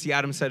 John Quincy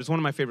Adams, said. It's one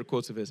of my favorite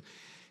quotes of his. He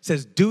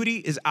says, duty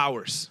is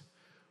ours,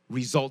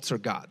 results are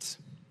God's.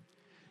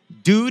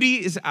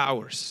 Duty is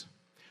ours,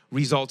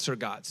 results are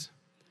God's.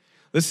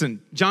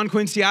 Listen, John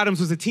Quincy Adams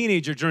was a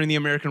teenager during the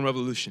American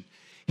Revolution.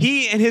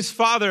 He and his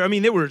father,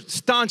 they were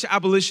staunch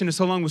abolitionists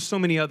along with so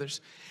many others.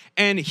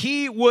 And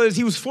he was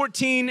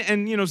 14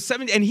 and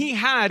 17, and he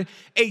had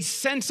a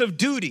sense of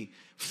duty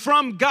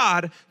from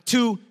God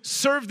to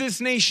serve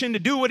this nation, to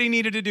do what he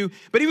needed to do.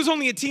 But he was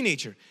only a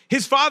teenager.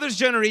 His father's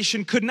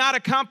generation could not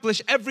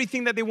accomplish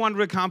everything that they wanted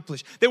to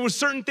accomplish. There were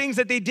certain things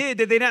that they did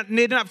that they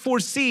did not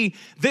foresee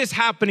this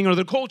happening or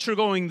the culture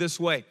going this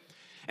way.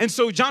 And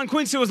so John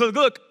Quincy was like,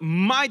 look,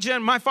 my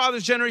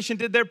father's generation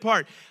did their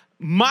part.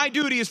 My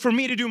duty is for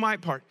me to do my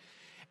part.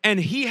 And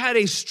he had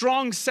a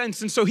strong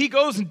sense. And so he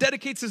goes and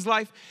dedicates his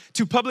life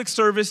to public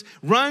service,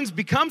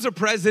 becomes a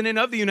president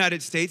of the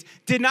United States,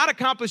 did not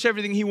accomplish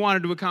everything he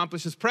wanted to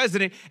accomplish as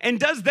president, and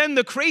does then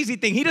the crazy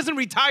thing. He doesn't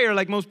retire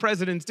like most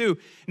presidents do.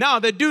 Now,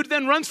 the dude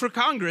then runs for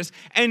Congress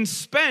and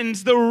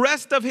spends the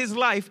rest of his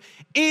life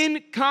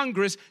in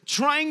Congress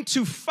trying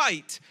to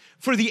fight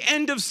for the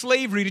end of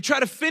slavery, to try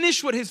to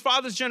finish what his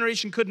father's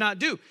generation could not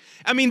do.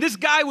 This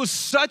guy was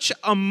such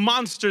a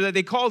monster that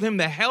they called him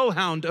the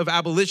hellhound of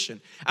abolition.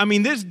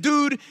 This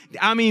dude,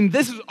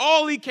 this is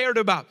all he cared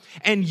about.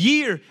 And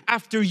year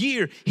after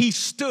year, he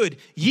stood.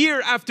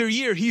 Year after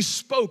year, he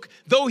spoke.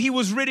 Though he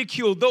was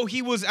ridiculed,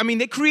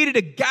 they created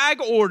a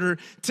gag order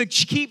to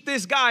keep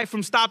this guy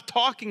from stop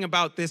talking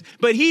about this.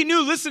 But he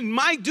knew, listen,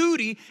 my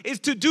duty is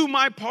to do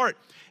my part.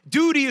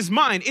 Duty is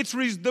mine.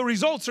 The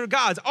results are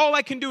God's. All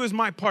I can do is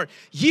my part.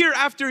 Year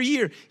after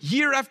year,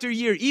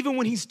 even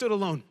when he stood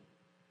alone,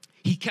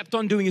 he kept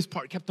on doing his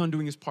part,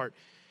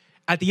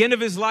 At the end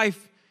of his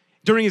life,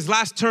 during his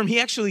last term,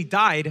 he actually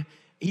died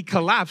he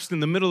collapsed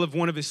in the middle of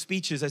one of his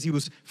speeches as he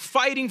was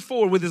fighting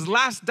for, with his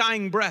last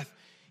dying breath.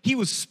 He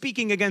was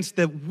speaking against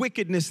the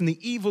wickedness and the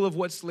evil of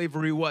what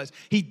slavery was.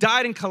 He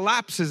died and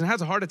collapses and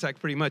has a heart attack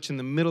pretty much in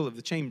the middle of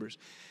the chambers.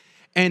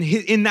 And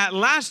in that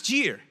last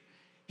year,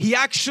 he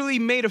actually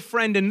made a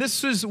friend. And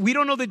we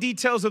don't know the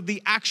details of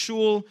the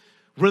actual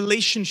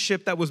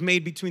relationship that was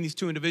made between these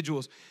two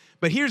individuals.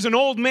 But here's an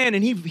old man,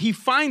 and he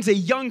finds a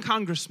young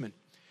congressman,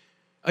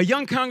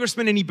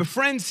 and he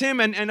befriends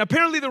him. And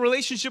apparently the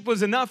relationship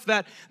was enough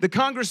that the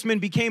congressman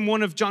became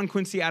one of John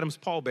Quincy Adams'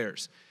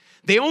 pallbearers.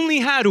 They only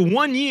had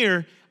 1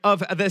 year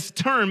of this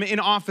term in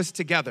office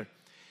together.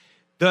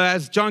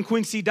 As John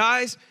Quincy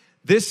dies,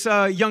 this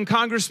young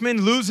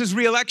congressman loses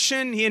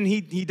re-election, and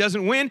he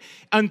doesn't win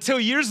until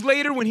years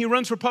later when he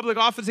runs for public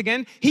office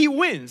again. He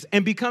wins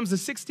and becomes the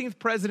 16th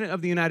president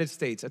of the United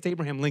States. That's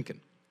Abraham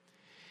Lincoln.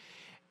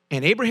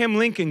 And Abraham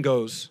Lincoln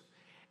goes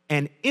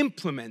and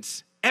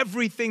implements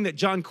everything that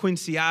John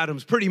Quincy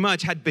Adams pretty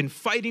much had been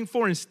fighting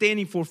for and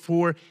standing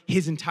for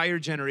his entire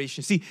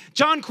generation. See,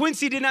 John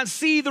Quincy did not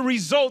see the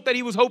result that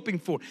he was hoping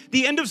for.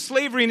 The end of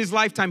slavery in his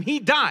lifetime. He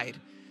died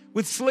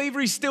with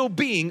slavery still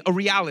being a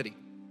reality.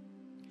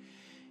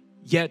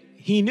 Yet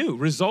he knew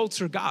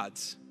results are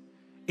God's.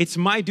 It's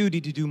my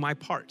duty to do my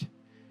part.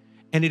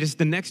 And it is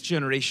the next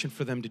generation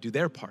for them to do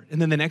their part.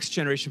 And then the next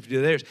generation to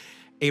do theirs.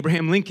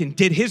 Abraham Lincoln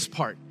did his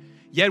part.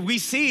 Yet we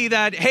see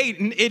that, hey,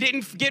 it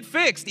didn't get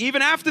fixed.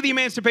 Even after the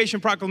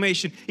Emancipation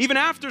Proclamation, even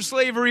after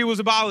slavery was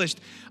abolished,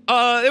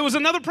 there was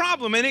another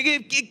problem, and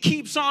it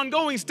keeps on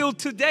going still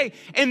today.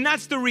 And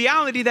that's the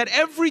reality, that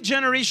every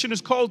generation is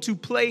called to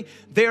play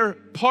their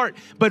part.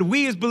 But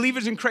we as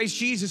believers in Christ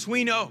Jesus,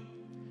 we know,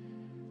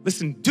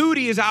 listen,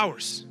 duty is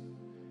ours.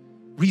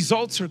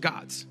 Results are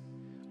God's.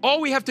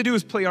 All we have to do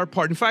is play our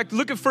part. In fact,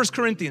 look at 1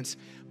 Corinthians.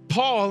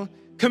 Paul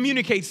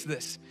communicates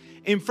this.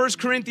 In 1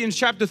 Corinthians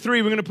chapter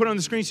 3, we're going to put it on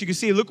the screen so you can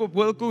see it. Look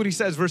what he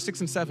says, verse 6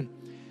 and 7.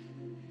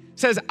 It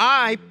says,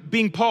 I,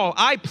 being Paul,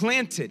 I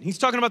planted. He's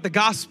talking about the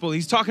gospel.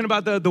 He's talking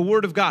about the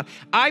word of God.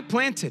 I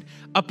planted.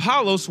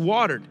 Apollos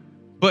watered.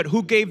 But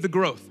who gave the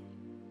growth?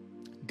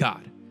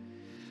 God.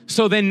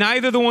 So then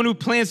neither the one who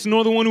plants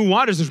nor the one who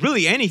waters is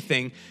really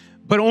anything,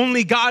 but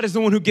only God is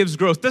the one who gives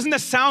growth. Doesn't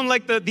that sound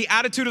like the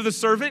attitude of the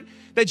servant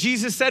that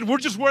Jesus said, we're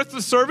just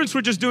worthless servants,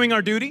 we're just doing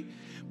our duty?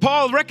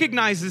 Paul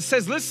recognizes,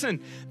 says,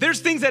 listen,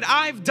 there's things that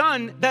I've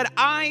done that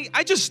I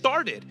just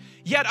started,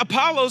 yet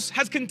Apollos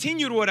has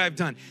continued what I've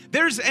done.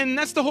 And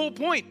that's the whole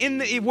point.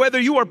 Whether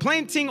you are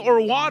planting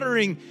or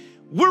watering,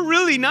 we're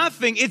really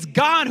nothing. It's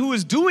God who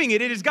is doing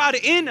it. It is God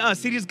in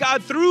us. It is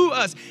God through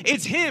us.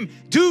 It's Him.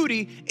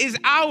 Duty is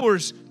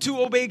ours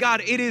to obey God.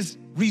 It is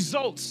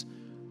results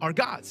are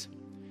God's.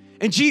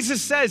 And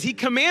Jesus says, He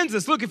commands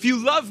us, look, if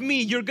you love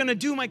me, you're going to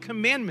do my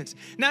commandments.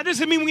 Now, it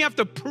doesn't mean we have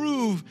to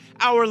prove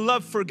our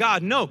love for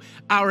God. No,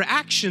 our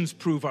actions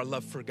prove our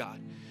love for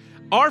God.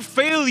 Our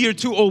failure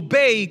to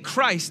obey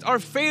Christ, our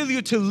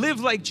failure to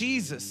live like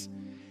Jesus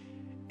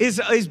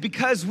is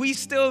because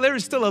there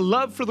is still a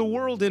love for the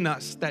world in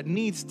us that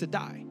needs to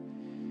die.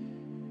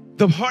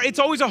 It's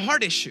always a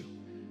heart issue.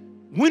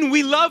 When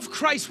we love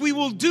Christ, we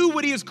will do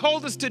what He has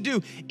called us to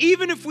do,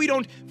 even if we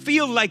don't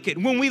feel like it.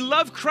 When we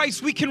love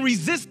Christ, we can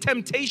resist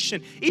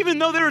temptation, even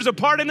though there is a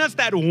part in us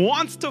that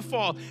wants to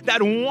fall,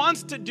 that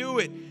wants to do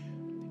it.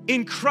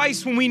 In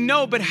Christ, when we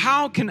know, but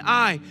how can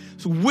I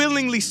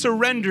willingly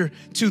surrender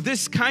to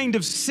this kind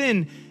of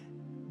sin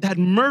that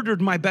murdered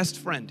my best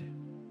friend?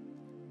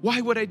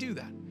 Why would I do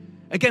that?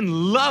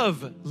 Again,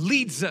 love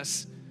leads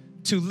us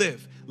to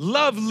live.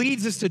 Love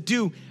leads us to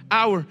do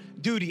our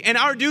duty. And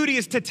our duty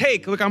is to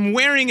take, look, I'm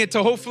wearing it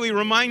to hopefully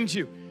remind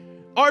you.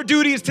 Our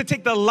duty is to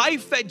take the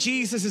life that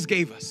Jesus has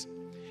gave us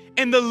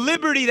and the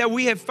liberty that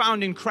we have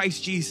found in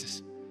Christ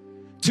Jesus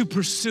to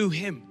pursue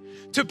Him,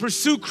 to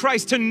pursue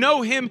Christ, to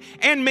know Him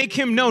and make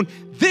Him known.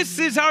 This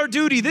is our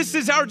duty. This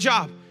is our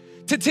job,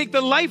 to take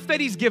the life that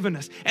He's given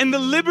us and the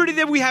liberty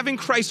that we have in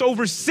Christ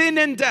over sin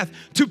and death,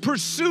 to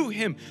pursue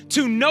Him,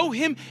 to know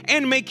Him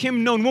and make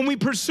Him known. When we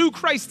pursue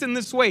Christ in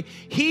this way,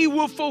 He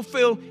will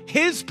fulfill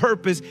His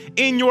purpose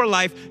in your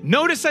life.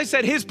 Notice I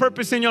said His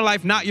purpose in your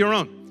life, not your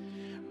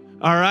own.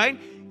 All right?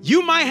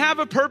 You might have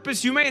a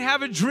purpose, you might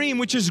have a dream,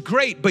 which is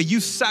great, but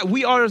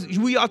we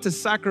ought to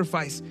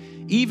sacrifice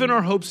even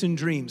our hopes and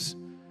dreams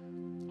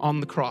on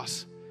the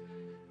cross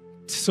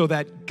so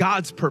that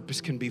God's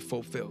purpose can be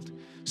fulfilled,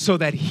 so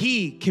that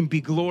He can be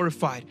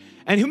glorified.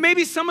 And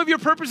maybe some of your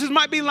purposes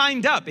might be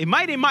lined up. It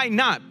might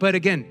not. But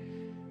again,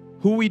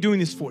 who are we doing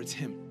this for? It's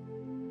Him.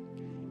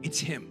 It's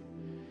Him.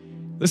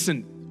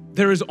 Listen,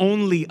 there is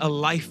only a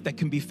life that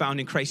can be found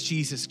in Christ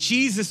Jesus.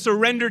 Jesus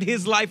surrendered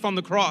His life on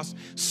the cross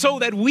so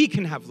that we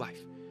can have life.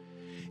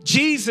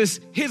 Jesus,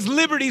 His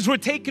liberties were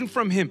taken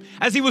from Him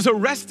as He was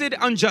arrested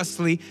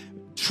unjustly,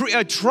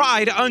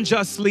 tried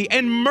unjustly,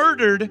 and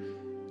murdered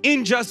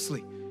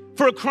unjustly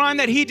for a crime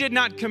that He did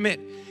not commit.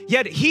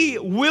 Yet He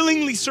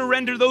willingly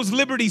surrendered those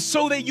liberties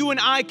so that you and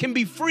I can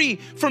be free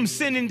from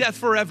sin and death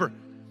forever.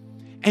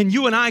 And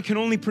you and I can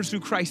only pursue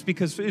Christ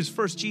because it is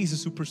first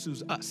Jesus who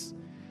pursues us.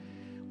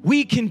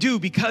 We can do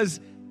because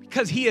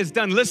because he has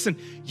done. Listen,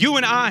 you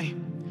and I,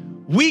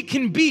 we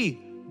can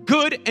be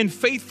good and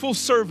faithful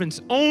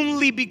servants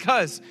only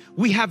because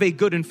we have a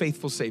good and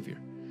faithful Savior.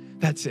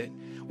 That's it.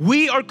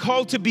 We are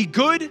called to be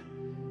good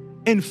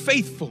and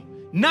faithful,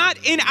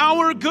 not in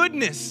our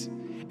goodness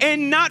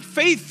and not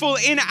faithful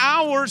in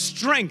our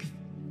strength.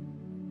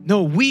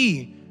 No,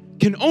 we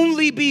can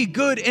only be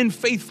good and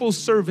faithful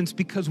servants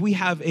because we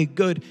have a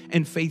good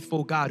and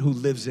faithful God who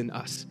lives in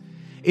us.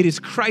 It is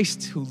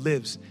Christ who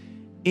lives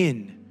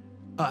in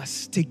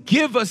us to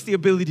give us the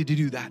ability to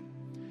do that.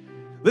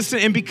 Listen,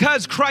 and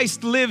because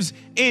Christ lives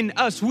in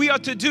us, we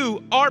ought to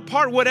do our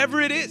part, whatever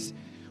it is.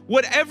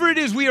 Whatever it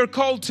is we are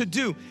called to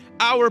do,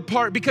 our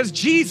part. Because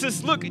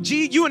Jesus, look,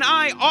 you and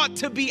I ought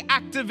to be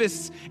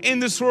activists in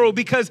this world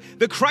because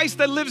the Christ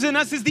that lives in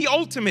us is the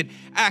ultimate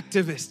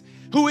activist,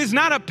 who is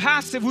not a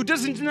passive, who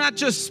doesn't not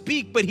just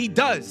speak, but he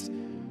does.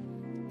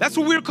 That's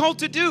what we're called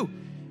to do.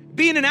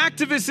 Being an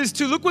activist is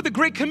to look what the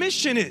Great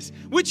Commission is,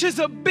 which is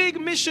a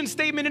big mission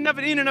statement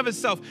in and of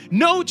itself.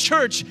 No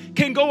church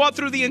can go out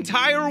through the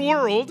entire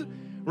world,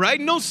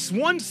 right? No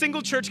one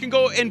single church can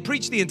go and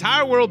preach the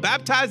entire world,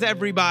 baptize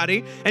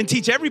everybody, and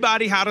teach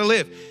everybody how to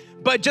live.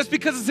 But just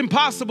because it's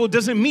impossible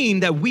doesn't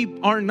mean that we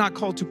are not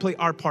called to play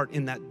our part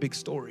in that big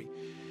story.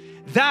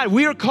 That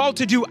we are called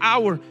to do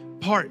our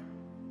part.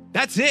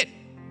 That's it.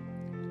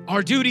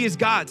 Our duty is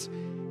God's.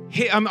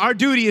 Our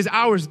duty is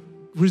ours.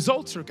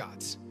 Results are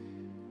God's.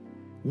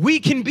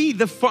 We can be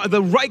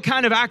the right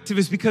kind of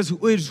activist because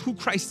it is who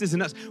Christ is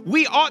in us.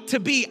 We ought to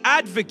be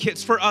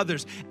advocates for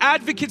others,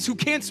 advocates who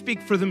can't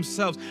speak for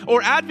themselves,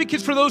 or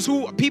advocates for those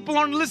who people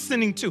aren't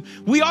listening to.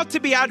 We ought to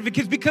be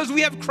advocates because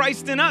we have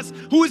Christ in us,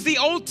 who is the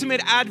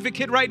ultimate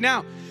advocate right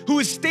now, who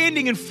is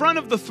standing in front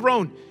of the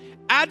throne,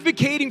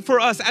 advocating for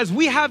us as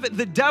we have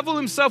the devil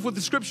himself, what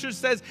the scripture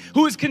says,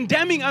 who is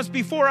condemning us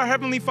before our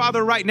Heavenly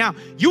Father right now.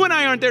 You and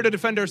I aren't there to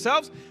defend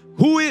ourselves.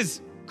 Who is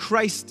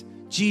Christ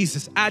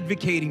Jesus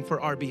advocating for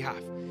our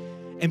behalf?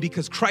 And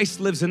because Christ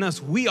lives in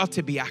us, we ought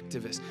to be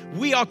activists.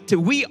 We ought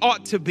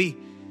to be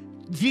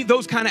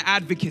those kind of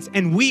advocates,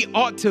 and we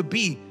ought to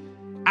be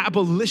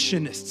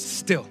abolitionists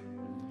still.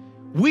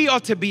 We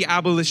ought to be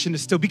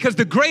abolitionists still because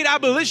the great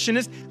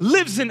abolitionist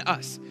lives in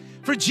us.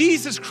 For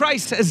Jesus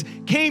Christ has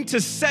came to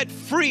set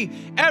free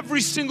every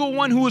single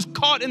one who was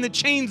caught in the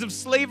chains of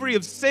slavery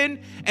of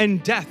sin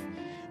and death.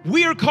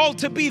 We are called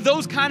to be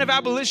those kind of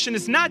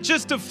abolitionists, not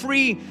just to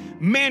free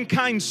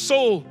mankind's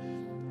soul.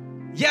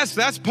 Yes,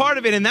 that's part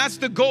of it, and that's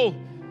the goal.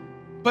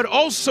 But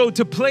also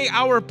to play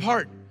our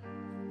part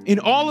in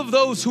all of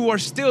those who are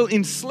still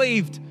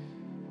enslaved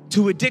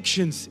to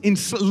addictions,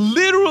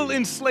 literal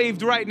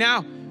enslaved right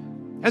now.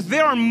 As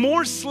there are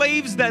more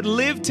slaves that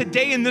live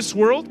today in this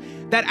world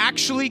that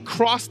actually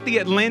crossed the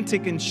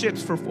Atlantic in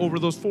ships for over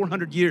those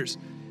 400 years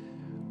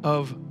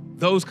of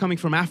those coming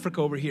from Africa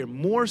over here.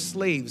 More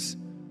slaves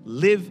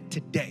live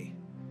today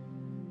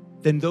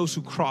than those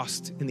who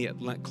crossed the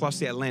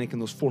Atlantic in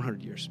those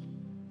 400 years.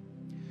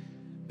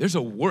 There's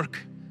a work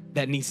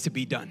that needs to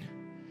be done.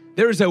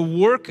 There is a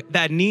work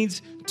that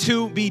needs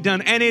to be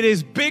done, and it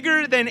is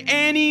bigger than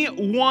any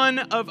one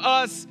of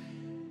us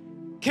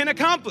can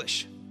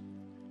accomplish.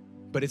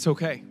 But it's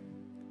okay.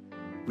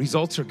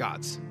 Results are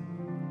God's.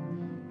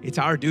 It's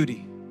our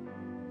duty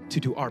to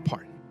do our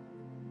part.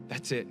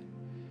 That's it.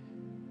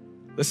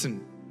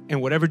 Listen,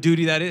 and whatever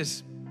duty that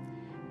is,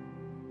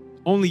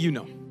 only you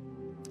know.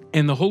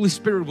 And the Holy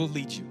Spirit will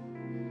lead you.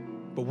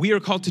 But we are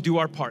called to do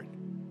our part.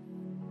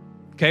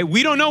 Okay?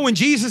 We don't know when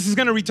Jesus is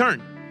going to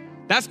return.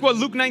 That's what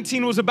Luke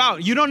 19 was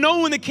about. You don't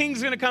know when the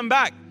king's going to come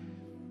back.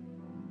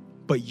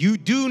 But you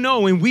do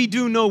know, and we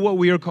do know what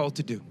we are called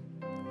to do.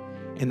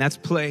 And that's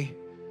play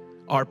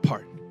our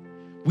part.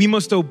 We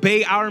must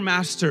obey our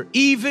master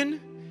even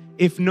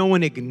if no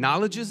one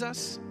acknowledges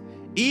us,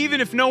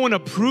 even if no one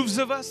approves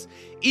of us,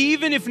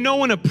 even if no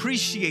one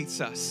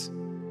appreciates us.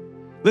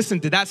 Listen,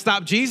 did that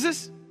stop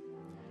Jesus?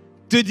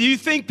 Did you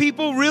think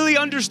people really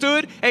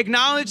understood,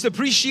 acknowledged,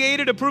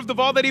 appreciated, approved of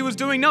all that he was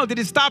doing? No. Did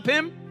it stop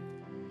him?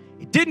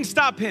 It didn't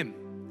stop him.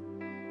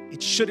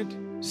 It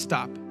shouldn't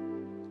stop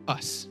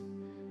us.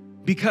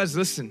 Because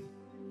listen,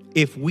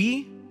 if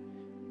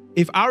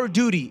our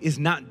duty is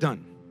not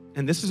done,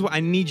 and this is what I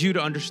need you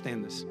to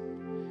understand this.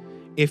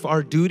 If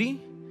our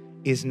duty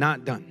is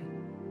not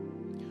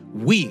done,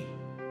 we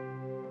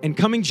and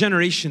coming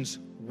generations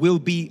will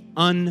be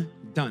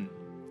undone.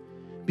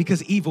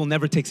 Because evil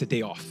never takes a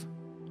day off.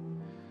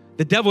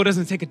 The devil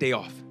doesn't take a day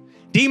off.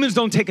 Demons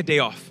don't take a day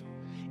off.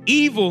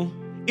 Evil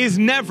is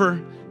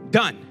never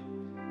done.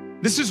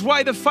 This is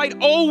why the fight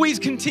always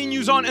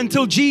continues on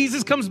until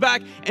Jesus comes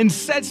back and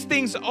sets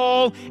things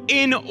all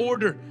in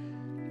order.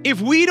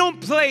 If we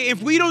don't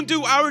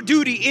do our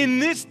duty in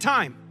this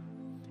time,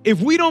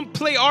 if we don't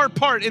play our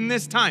part in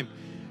this time,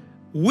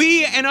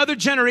 we and other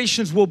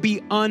generations will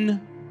be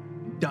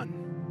undone.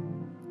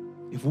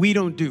 If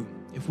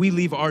we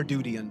leave our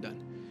duty undone.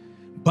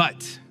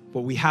 But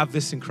we have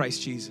this in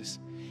Christ Jesus.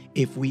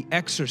 If we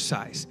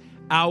exercise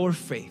our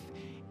faith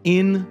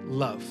in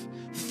love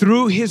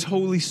through his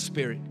Holy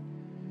Spirit,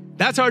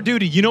 that's our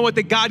duty. You know what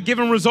the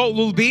God-given result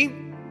will be?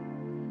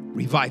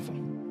 revival.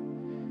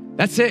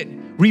 That's it.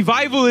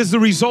 Revival is the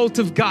result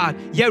of God,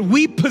 yet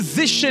we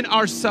position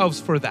ourselves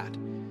for that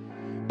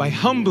by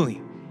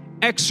humbly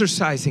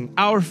exercising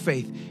our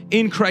faith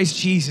in Christ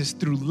Jesus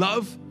through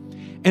love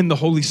and the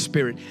Holy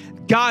Spirit.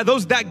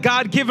 That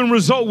God-given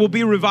result will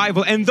be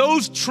revival, and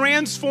those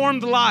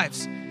transformed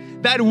lives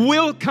that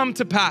will come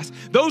to pass,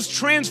 those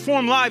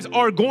transformed lives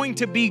are going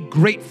to be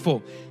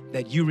grateful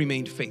that you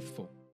remained faithful.